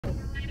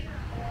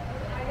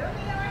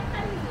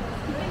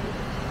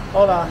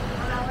Hola.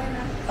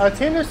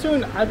 ¿Tienes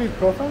un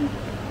ibuprofen?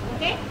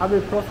 ¿Qué?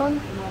 ¿Ibuprofen?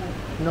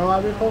 No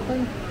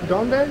ibuprofen.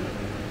 ¿Dónde?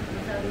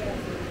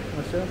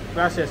 No sé.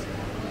 Gracias.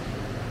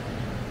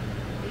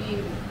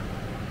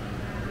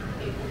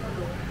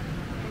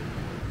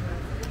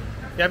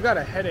 Yeah, I've got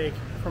a headache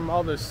from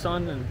all the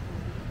sun and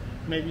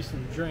maybe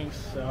some drinks,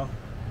 so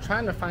I'm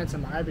trying to find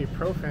some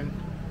ibuprofen.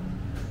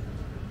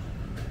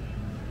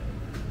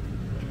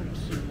 Trying to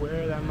see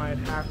where that might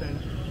happen.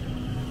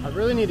 I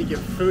really need to get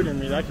food in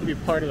me. That could be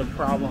part of the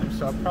problem,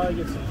 so I'll probably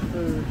get some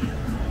food.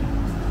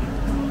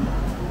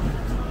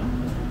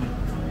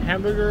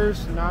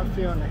 Hamburgers, not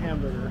feeling a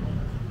hamburger.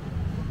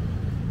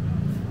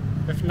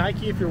 If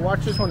Nike, if you're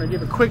watching this, want to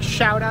give a quick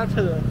shout out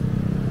to the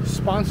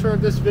sponsor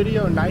of this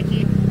video,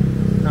 Nike.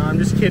 No, I'm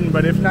just kidding,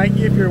 but if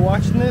Nike, if you're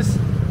watching this,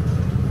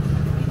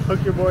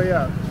 hook your boy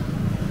up.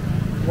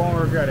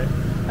 Won't regret it.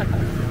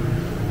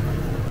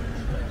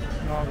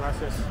 No,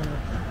 gracias.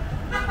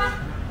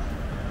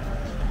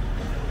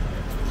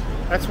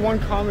 That's one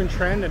common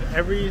trend that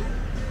every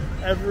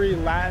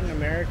Latin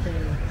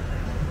American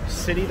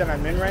city that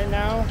I'm in right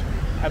now,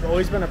 I've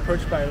always been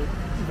approached by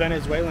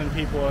Venezuelan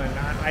people, and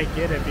I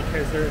get it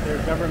because their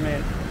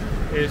government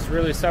is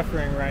really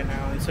suffering right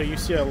now, and so you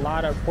see a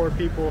lot of poor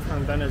people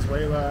from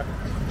Venezuela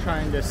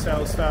trying to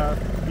sell stuff,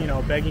 you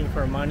know, begging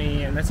for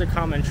money, and that's a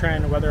common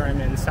trend whether I'm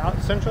in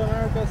Central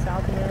America,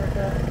 South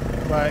America,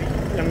 but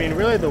I mean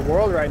really the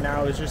world right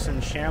now is just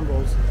in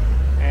shambles.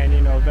 And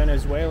you know,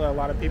 Venezuela, a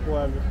lot of people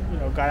have, you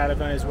know, got out of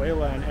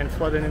Venezuela and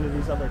flooded into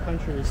these other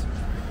countries.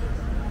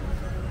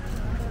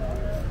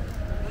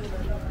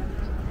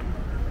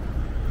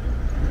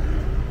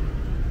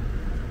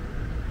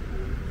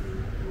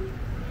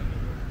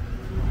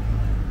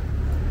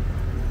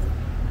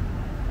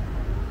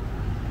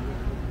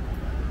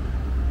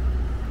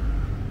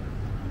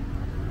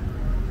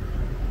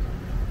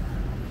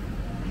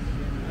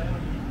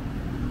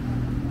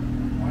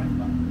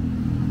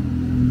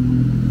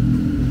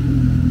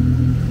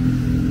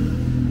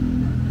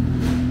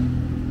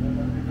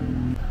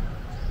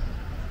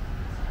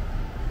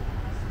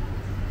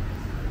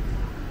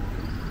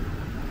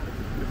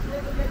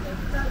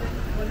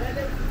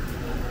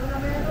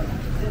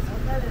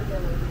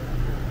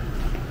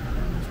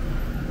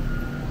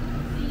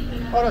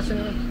 Hola,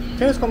 señora.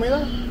 ¿Tienes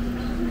comida?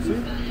 Sí.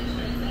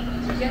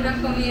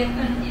 ¿Tienes comida?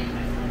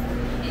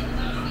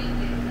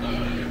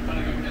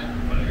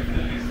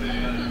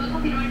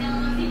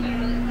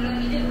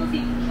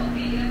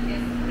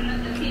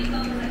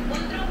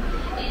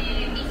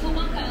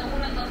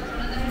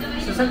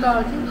 ¿Se senta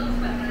aquí?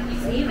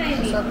 Sí,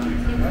 baby.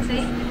 Sí.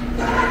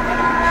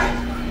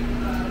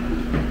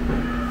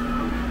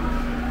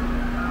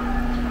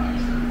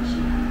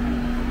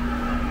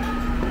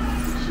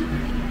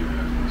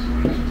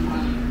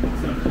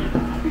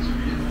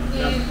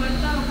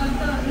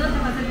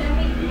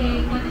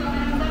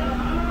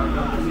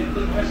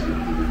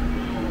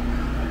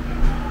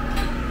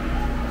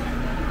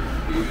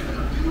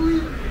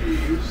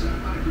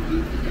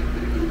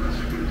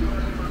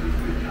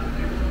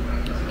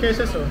 ¿Qué es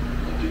eso?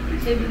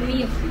 El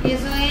mío.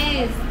 Eso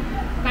es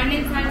pan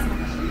en salsa.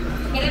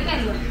 ¿Qué le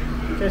cayó?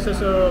 ¿Qué es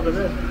eso,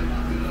 bebé?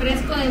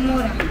 Fresco de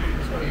mora.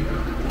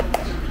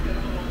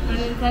 Pan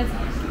en salsa.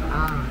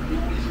 Ah,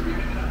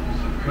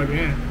 muy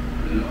bien.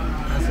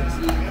 Gracias.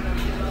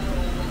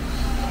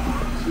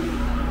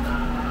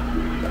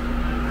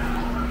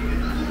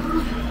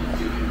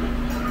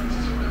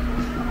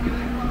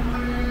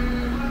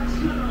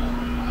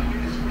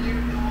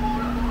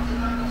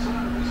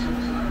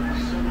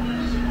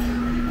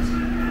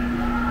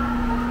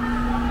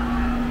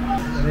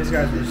 And these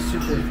guys were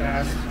super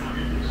fast.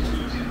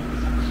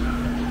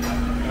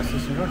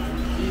 Gracias, señor.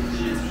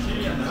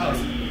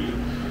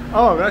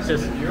 Oh,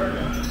 gracias.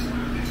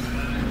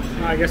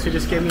 I guess he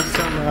just gave me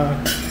some,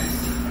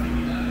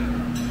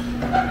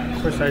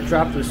 of course I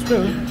dropped the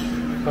spoon,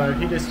 but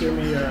he just gave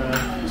me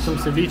some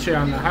ceviche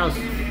on the house.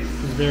 It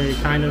was very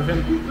kind of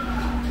him.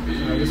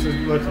 This is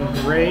looking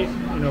great.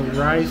 You know,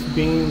 rice,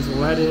 beans,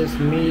 lettuce,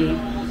 meat,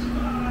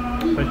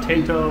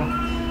 potato.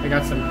 I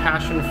got some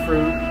passion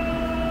fruit.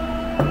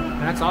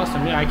 That's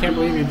awesome. Yeah, I can't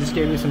believe he just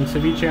gave me some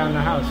ceviche on the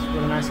house.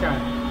 What a nice guy.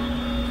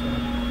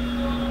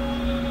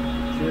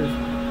 Cheers.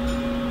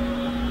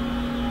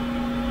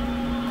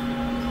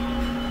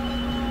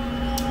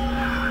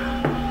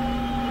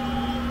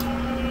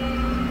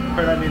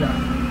 Pura Vida.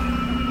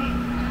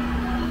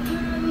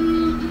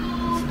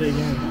 Let's dig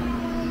in.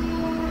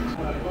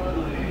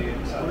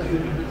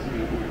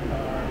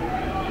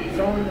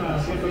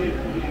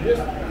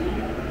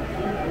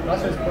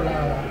 Gracias por la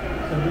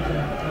ceviche.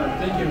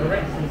 Thank you,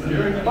 correct.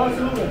 Vamos a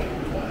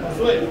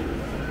subir.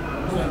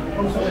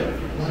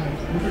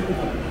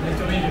 Nice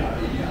to meet you.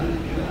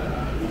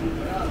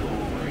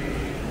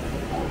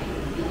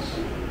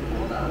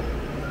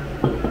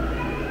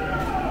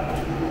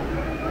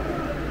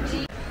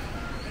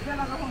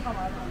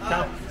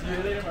 Ciao. See you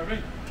later, my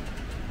friend.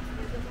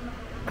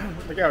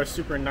 The guy was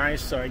super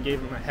nice, so I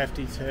gave him a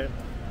hefty tip.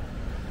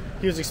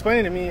 he was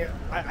explaining to me,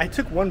 I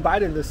took one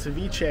bite of the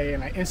ceviche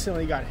and I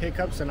instantly got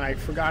hiccups and I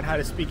forgot how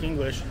to speak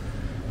English.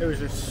 It was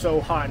just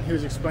so hot, and he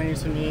was explaining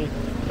to me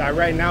that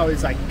right now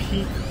is like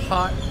peak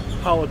hot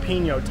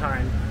jalapeno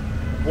time.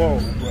 Whoa,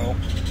 bro.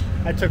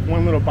 I took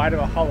one little bite of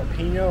a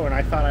jalapeno and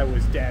I thought I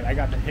was dead. I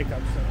got the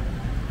hiccups.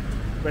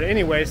 But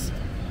anyways,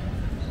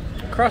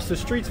 across the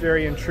street's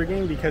very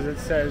intriguing because it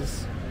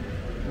says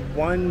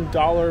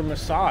 $1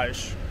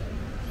 massage.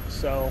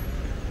 So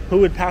who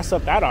would pass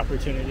up that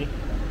opportunity?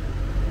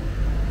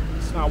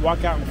 Let's not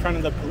walk out in front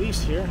of the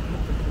police here.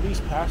 Let the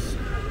police pass.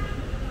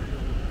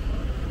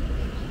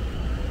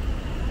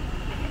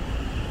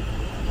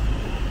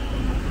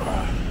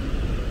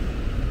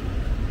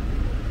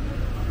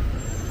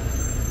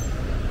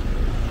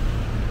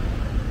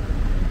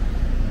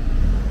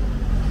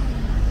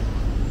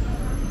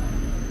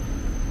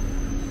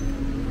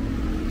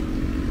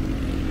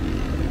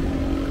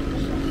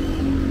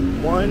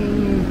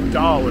 $1.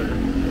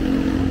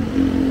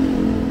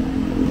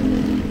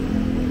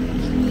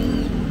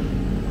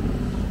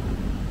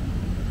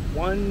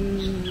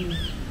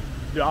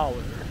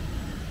 $1.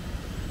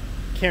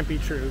 Can't be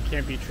true.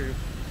 Can't be true.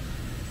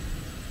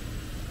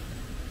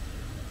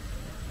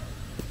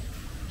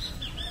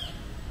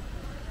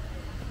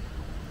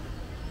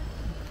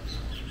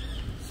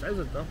 Says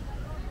it though.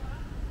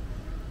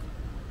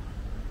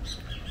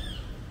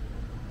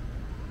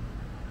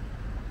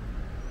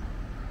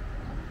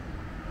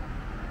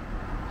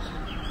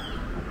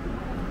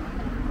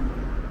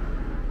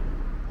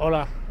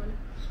 Hola.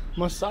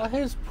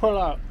 ¿Masajes por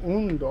la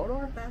 $1?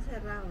 Está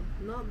cerrado,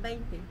 no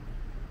 20.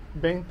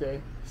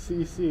 20,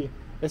 sí, sí.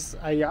 ¿Es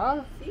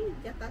allá? Sí,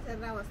 ya está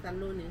cerrado hasta el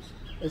lunes.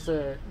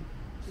 Ese,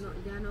 No,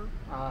 ya no.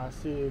 ah,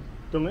 sí.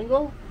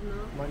 ¿Domingo?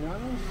 No, ¿Mañana?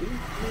 Sí. lunes.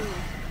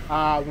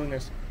 Ah,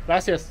 lunes.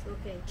 Gracias.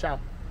 Okay. Ciao.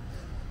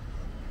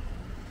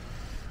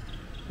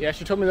 Yeah,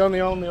 she told me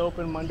they only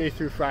open Monday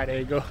through Friday.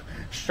 I go,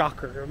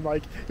 shocker. I'm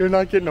like, you're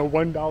not getting a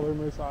 $1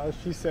 massage.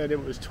 She said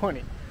it was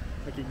 20.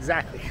 Like,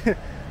 exactly.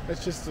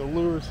 That's just to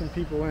lure some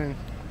people in.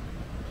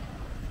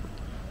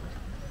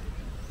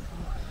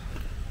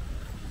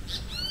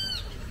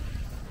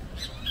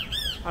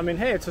 I mean,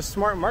 hey, it's a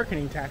smart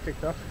marketing tactic,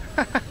 though.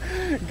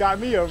 Got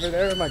me over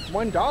there. I'm like,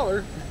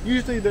 $1?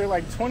 Usually they're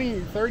like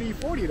 $20, $30,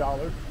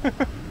 $40.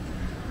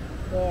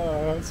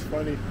 Oh, that's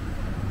funny.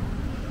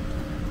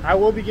 I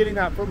will be getting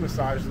that foot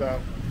massage, though.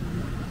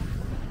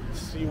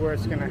 See where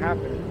it's gonna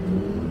happen.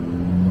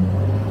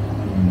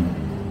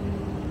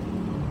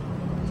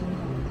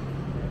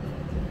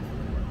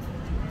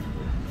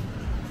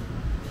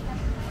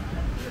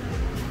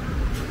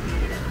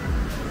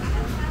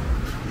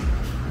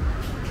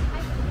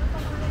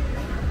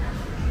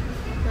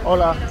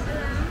 Hola.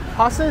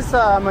 ¿Haces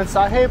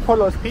mensaje por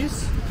los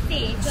pies?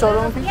 Sí.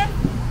 ¿Solo un pies?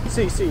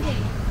 Sí, sí.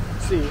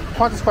 Sí.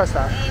 ¿Cuántos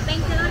cuesta?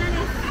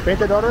 $20.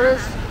 $20.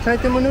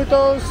 ¿30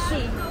 minutos?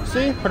 Sí.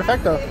 Sí,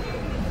 perfecto.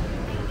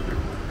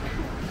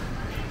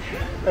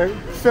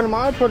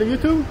 ¿Filmar por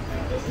YouTube?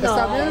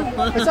 ¿Está No. bien?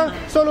 ¿Está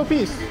solo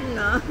pies?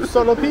 No.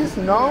 ¿Solo pies?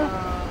 No.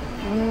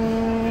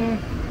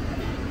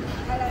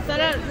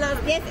 Solo los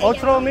pies.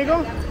 ¿Otro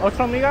amigo?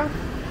 ¿Otra amiga?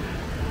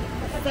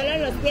 Solo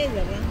los pies,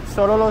 ¿verdad?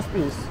 Solo los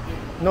pies.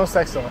 No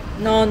sexo.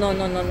 No,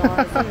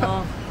 eso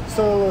no.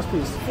 Solo los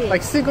pies. Sí.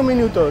 Like 5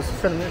 minutos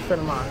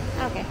filmar.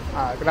 Okay.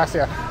 Ah,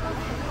 gracias.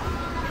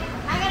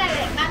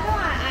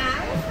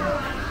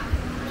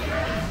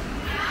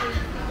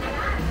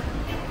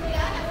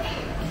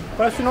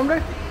 ¿Cuál es su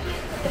nombre?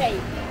 Trey.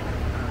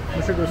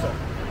 Mucho gusto.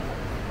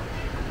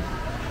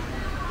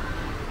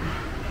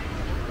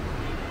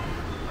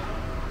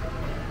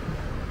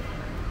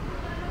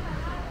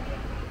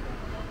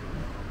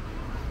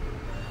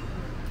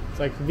 It's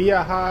like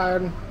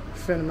viajar,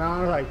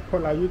 filmar, like por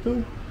la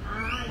YouTube.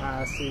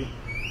 Ah, sí.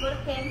 ¿Por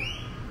qué?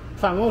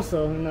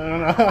 Famoso.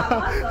 No.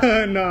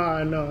 ¿Famoso?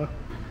 No.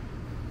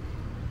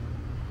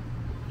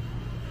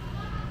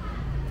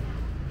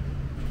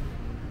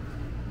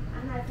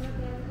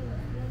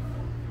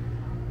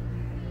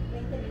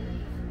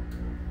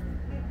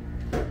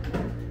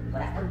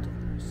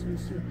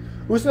 Sí.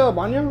 ¿Usa el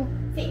baño?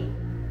 Sí.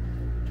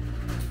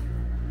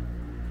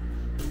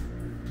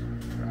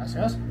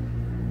 Gracias.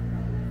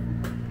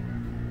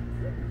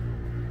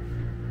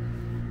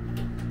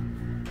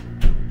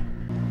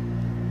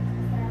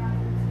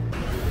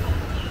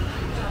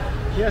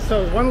 Yeah,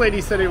 so one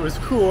lady said it was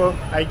cool.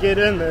 I get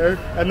in there,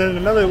 and then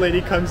another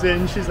lady comes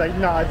in, she's like,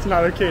 nah, it's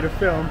not okay to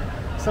film.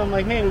 So I'm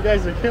like, man, you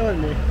guys are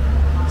killing me.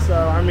 So,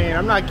 I mean,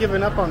 I'm not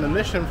giving up on the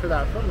mission for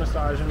that foot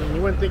massage. I mean,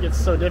 you wouldn't think it's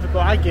so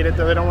difficult. I get it,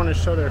 though. They don't want to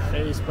show their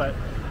face, but,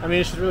 I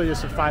mean, it's really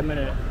just a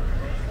 5-minute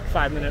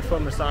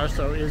foot massage,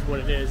 so it is what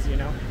it is, you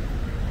know?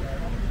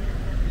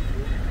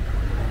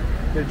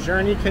 The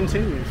journey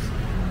continues.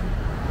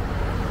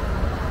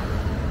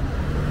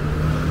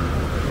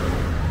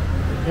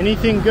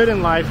 Anything good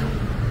in life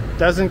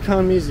doesn't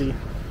come easy.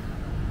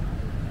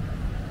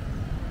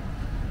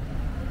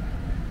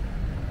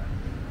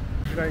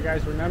 I don't know if you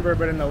guys remember,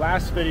 but in the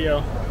last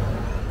video,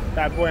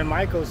 that boy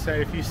Michael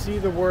said, if you see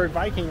the word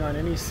Viking on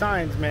any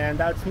signs, man,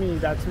 that's me.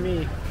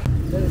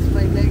 That's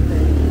my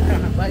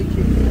nickname.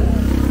 Mikey.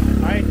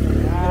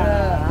 Mikey.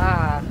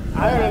 Yeah.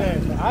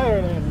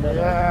 Ireland.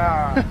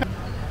 Yeah.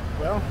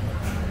 Well,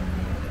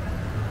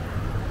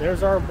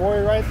 there's our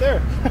boy right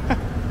there.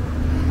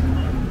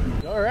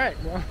 All right,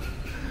 well,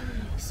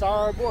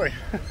 saw our boy.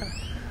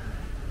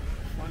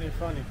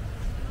 Funny.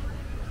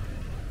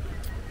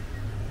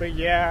 But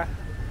yeah,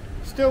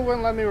 still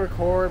wouldn't let me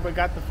record, but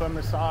got the foot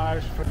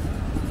massage.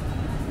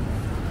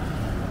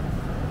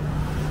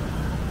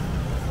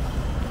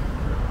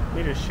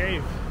 Need a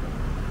shave.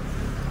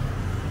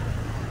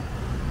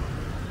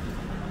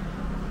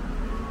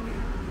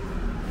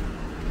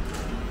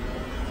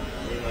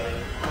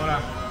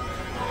 Hola.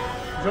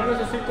 Yo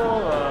necesito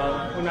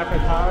una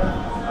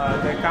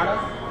afeitar de cara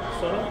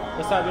solo.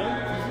 ¿Está bien?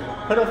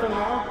 ¿Pero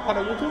filmar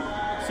para YouTube?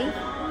 Sí.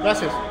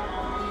 Gracias.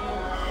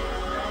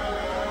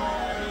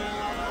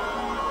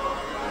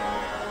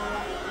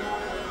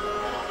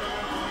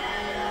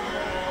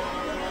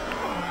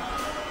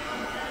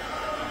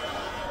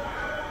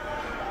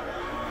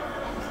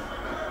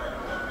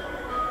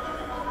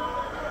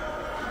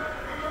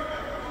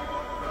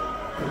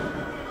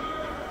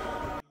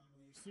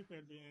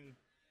 Super bien,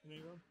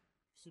 amigo.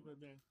 Super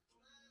bien.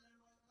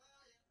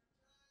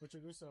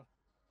 Mucho gusto.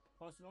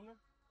 ¿Cuál es su nombre?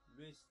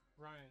 Luis.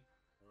 Ryan.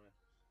 Alright.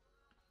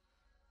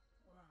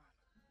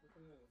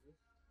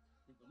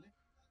 ¿Qué tomé?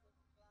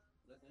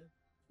 Gracias.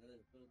 Pero,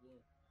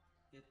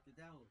 ¿qué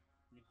te hago?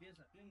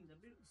 ¿Limpieza? ¿Clean the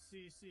bill?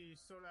 Sí,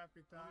 solo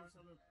apretar.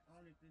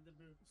 Only clean the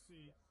bill.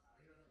 Sí.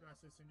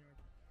 Gracias, señor.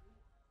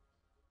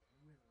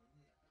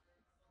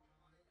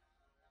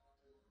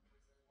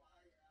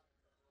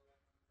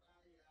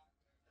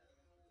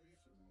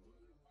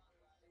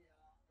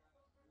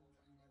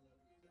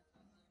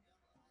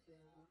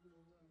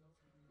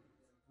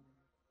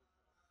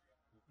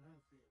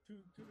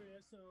 Tuve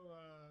eso,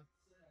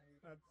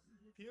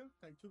 Pio,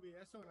 like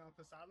tuve eso en el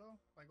pasado,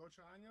 like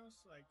 8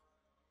 años, like,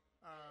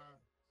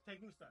 te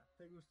gusta.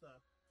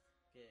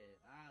 Que,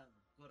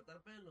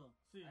 cortar pelo.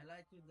 Sí. I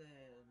like to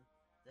the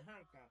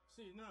haircut.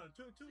 Sí, no,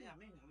 tú. Sí, a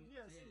mí.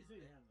 Yes,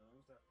 sí. Me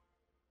gusta.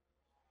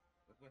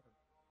 Recuerdo.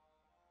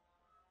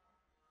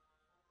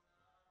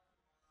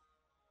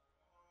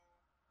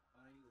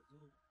 Ahí,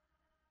 tú.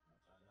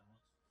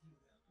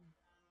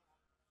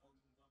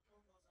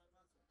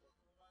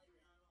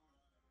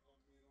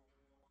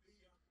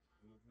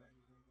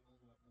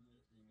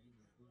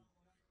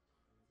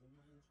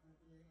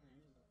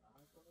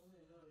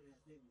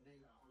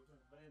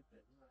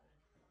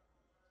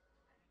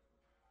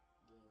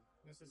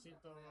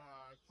 Necesito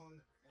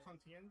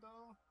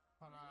contiendo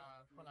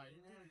para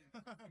YouTube.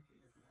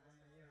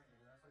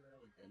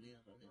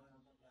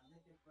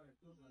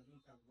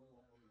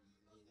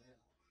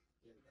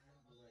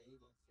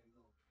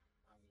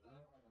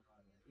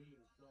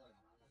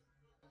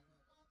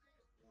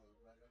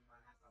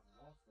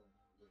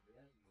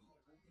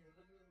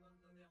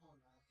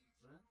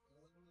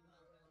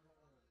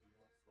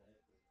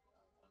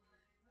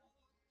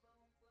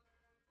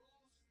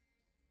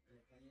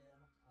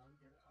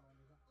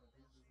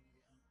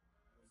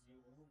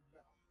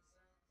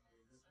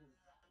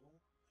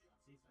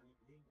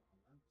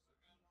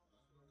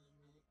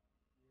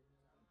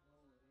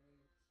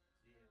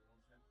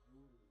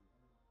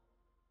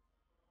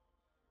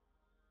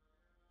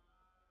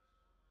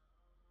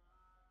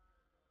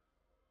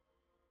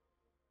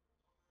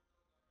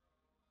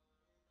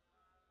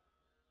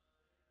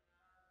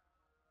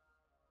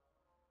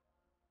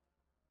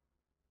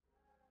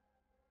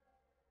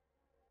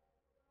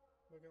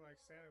 Looking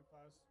like Santa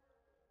Claus.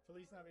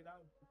 Feliz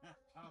Navidad.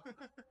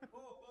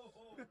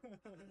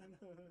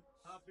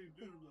 Happy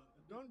birthday.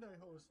 ¿Dónde,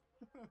 host?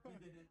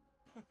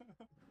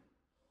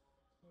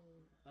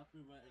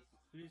 Happy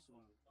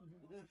Christmas.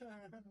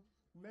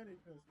 Merry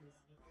Christmas.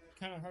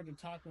 Kind of hard to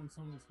talk when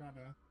someone's got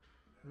a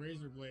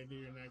razor blade to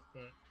your neck,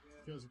 but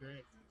it feels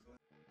great.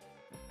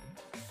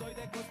 Soy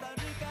de Costa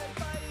Rica, el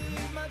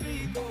país más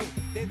rico.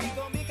 Te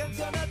digo mi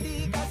canción a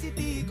ti, casi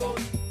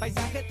ticos.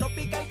 Paisaje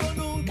tropical con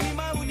un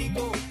clima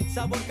único.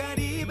 Sabor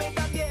caribe,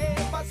 también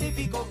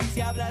pacífico.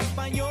 Se habla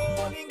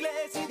español,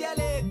 inglés y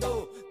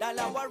dialecto. Da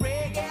la agua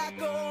reggae a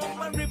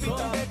con Rica.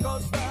 Soy de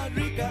Costa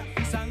Rica,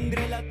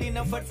 sangre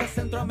latina, fuerza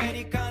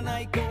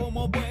centroamericana. Y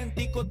como buen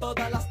tico,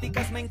 todas las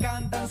ticas me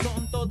encantan.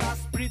 Son todas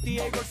pretty,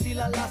 y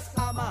Godzilla las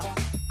ama.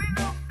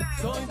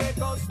 Soy de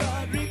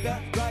Costa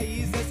Rica,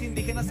 raíces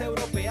indígenas,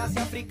 europeas y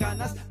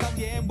africanas.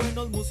 También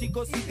buenos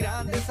músicos y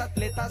grandes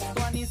atletas.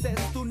 Tuanises,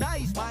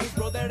 tunais, my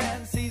brother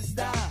and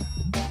sister.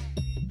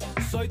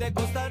 Soy de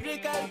Costa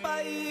Rica, el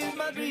país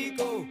más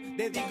rico.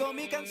 Dedico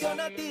mi canción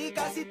a ti,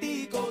 casi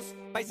ticos.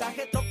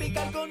 Paisaje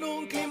tropical con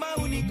un clima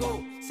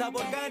único.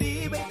 Sabor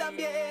caribe y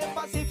también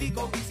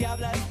pacífico. Se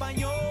habla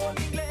español,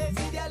 inglés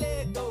y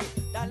dialecto.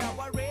 Da la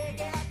agua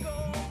reggae a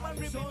con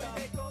Rica. Soy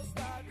de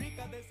Costa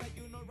Rica,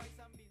 desayuno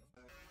rice and beans.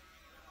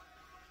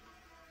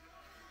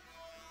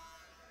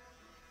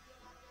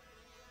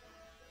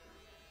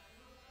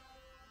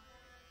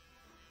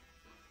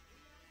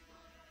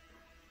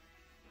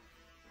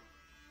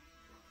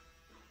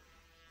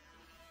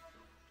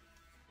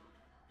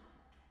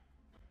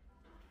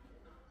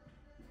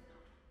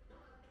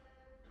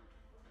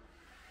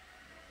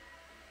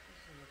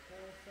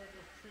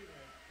 surface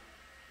treatment.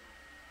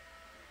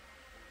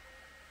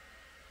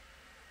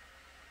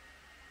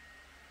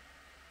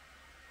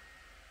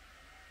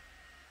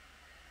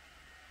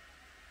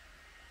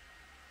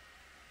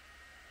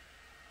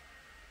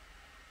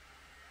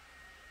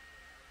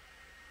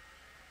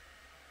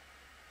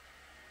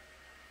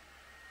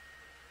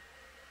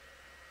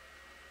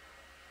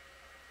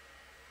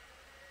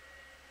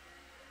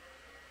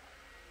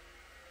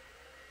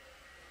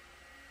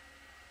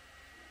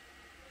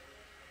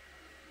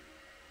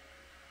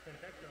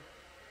 Perfecto.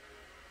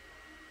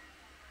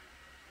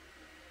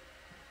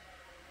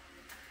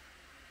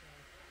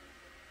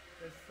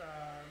 Es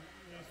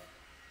gracias.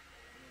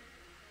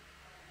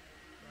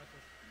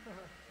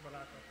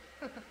 Barato.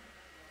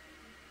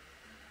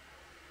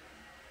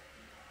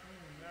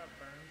 That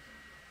burns.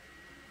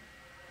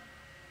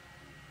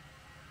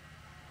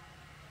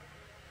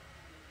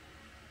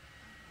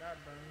 That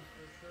burns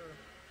for sure.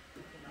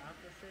 From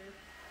aftershave.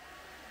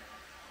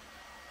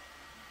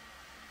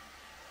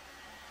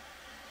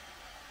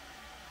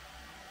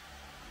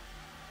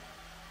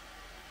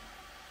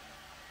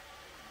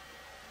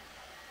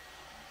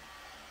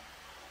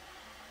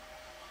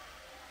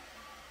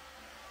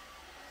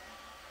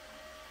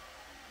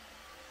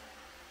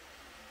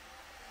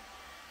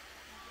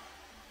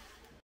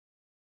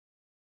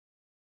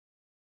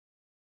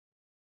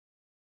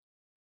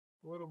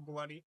 A little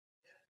bloody.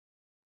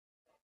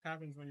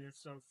 Happens when you're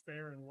so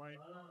fair and white.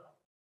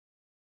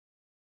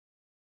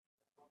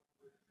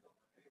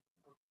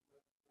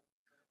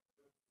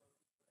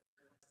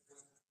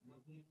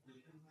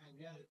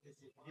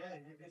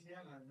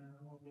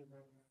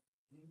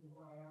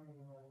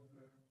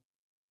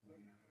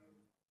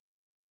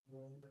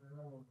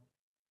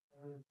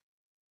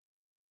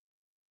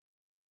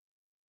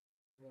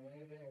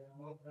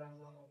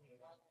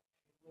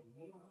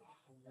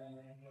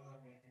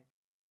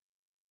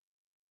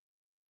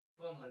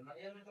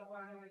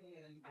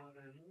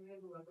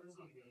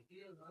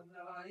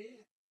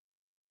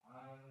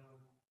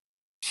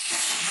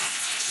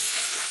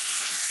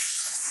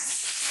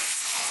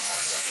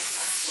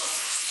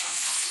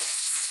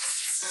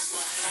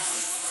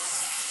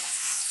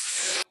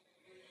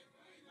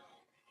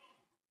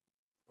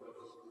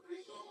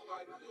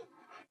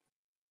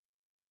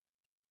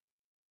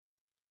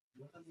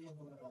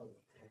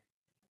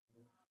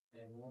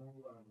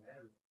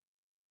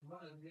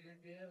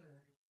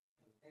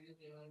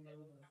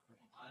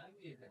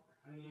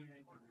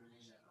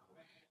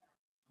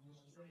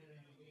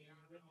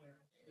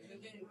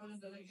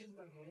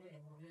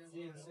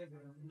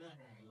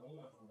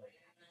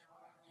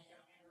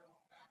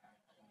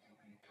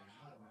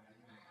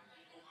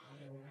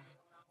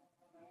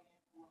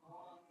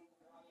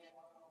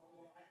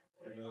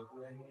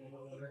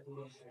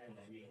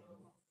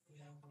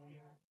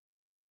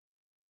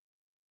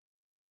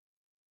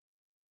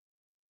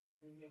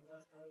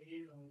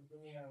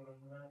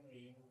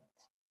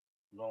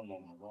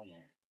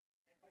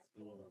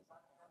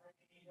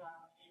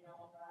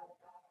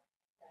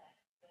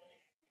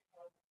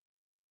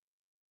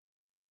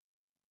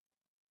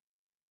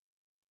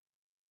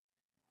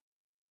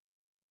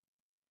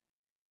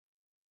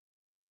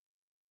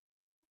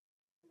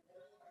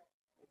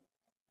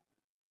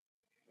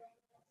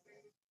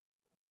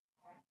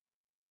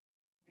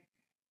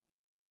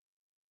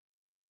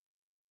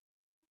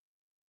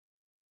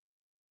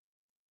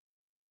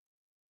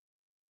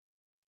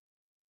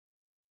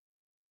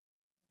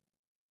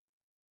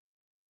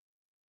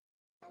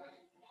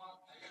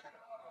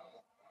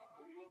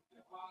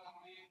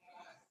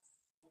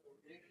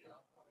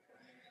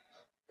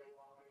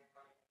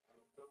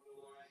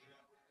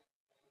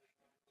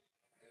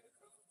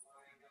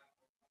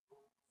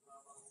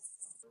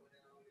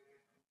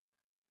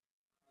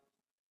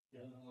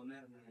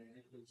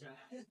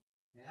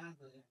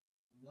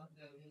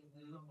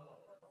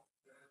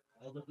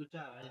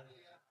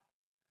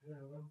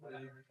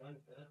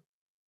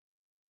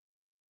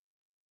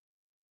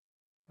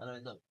 Ano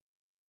ito?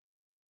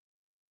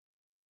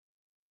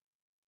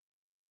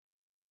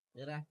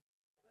 Mira.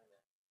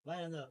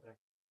 Vayan de otra.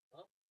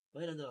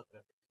 Vayan de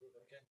otra.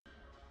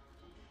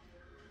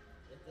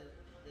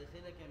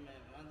 Decirle que me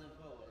mande un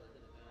favor.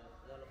 Decirle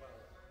que yo lo pago.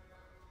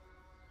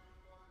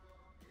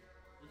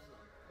 Listo.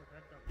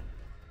 Perfecto.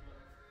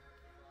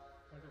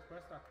 ¿Cuánto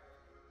cuesta?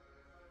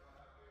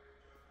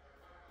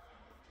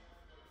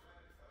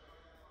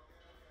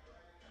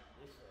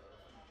 Listo.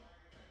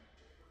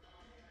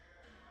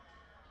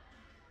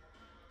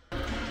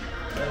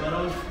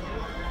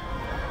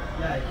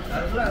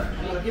 Ya,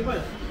 por aquí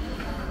pues.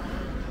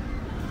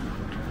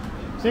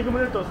 5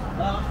 minutos.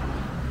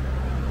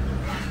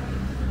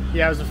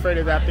 Yeah, I was afraid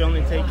of that. They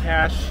only take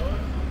cash.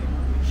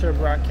 Should have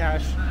brought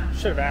cash.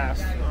 Should have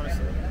asked,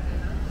 honestly.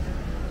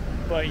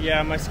 But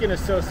yeah, my skin is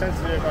so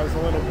sensitive. I was a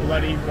little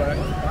bloody, but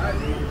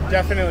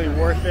definitely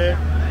worth it.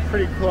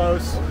 Pretty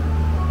close.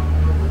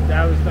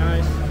 That was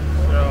nice.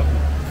 So,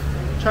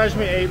 charged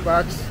me $8.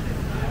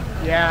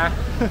 Yeah,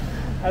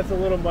 that's a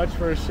little much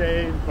for a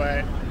shave,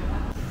 but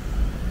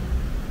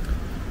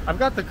I've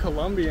got the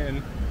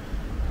Colombian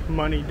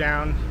money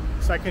down.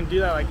 It's so I can do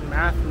that like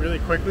math really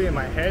quickly in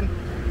my head.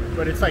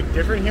 But it's like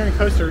different here in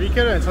Costa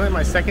Rica, and it's only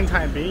my second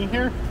time being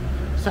here.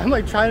 So I'm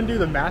like trying to do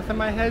the math in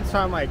my head. So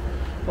I'm like,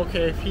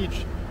 okay,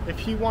 if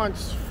he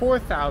wants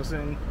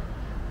 4,000,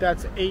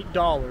 that's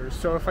 $8.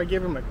 So if I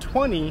give him a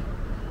 20,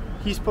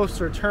 he's supposed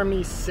to return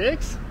me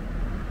 6,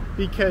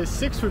 because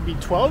 6 would be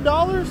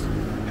 $12.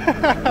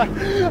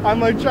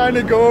 I'm like trying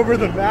to go over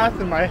the math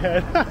in my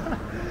head.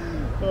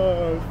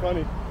 Oh, it's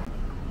funny.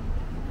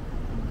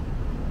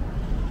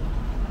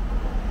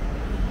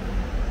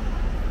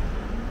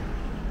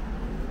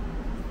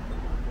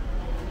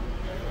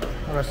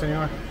 Hola,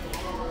 señor.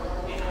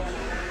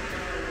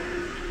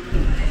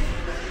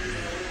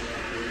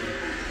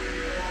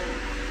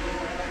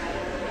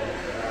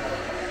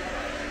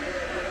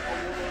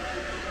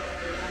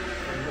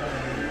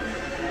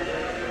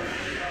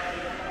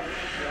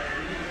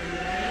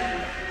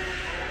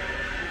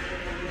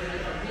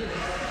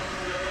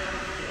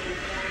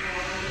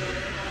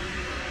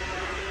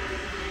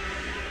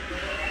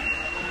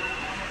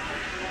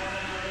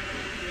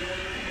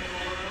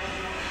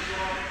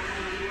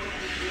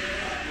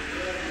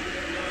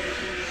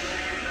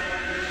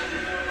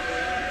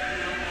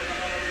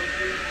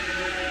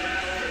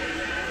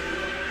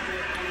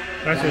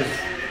 Gracias.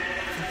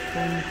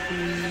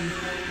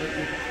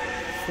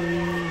 3,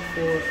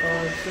 4,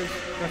 5, 6.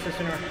 Gracias,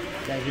 señor.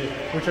 Thank you.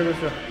 Mucho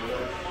gusto.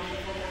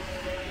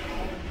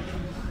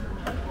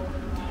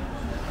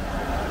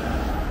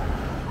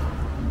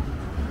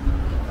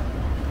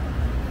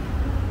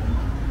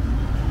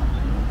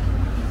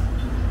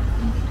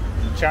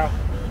 Ciao.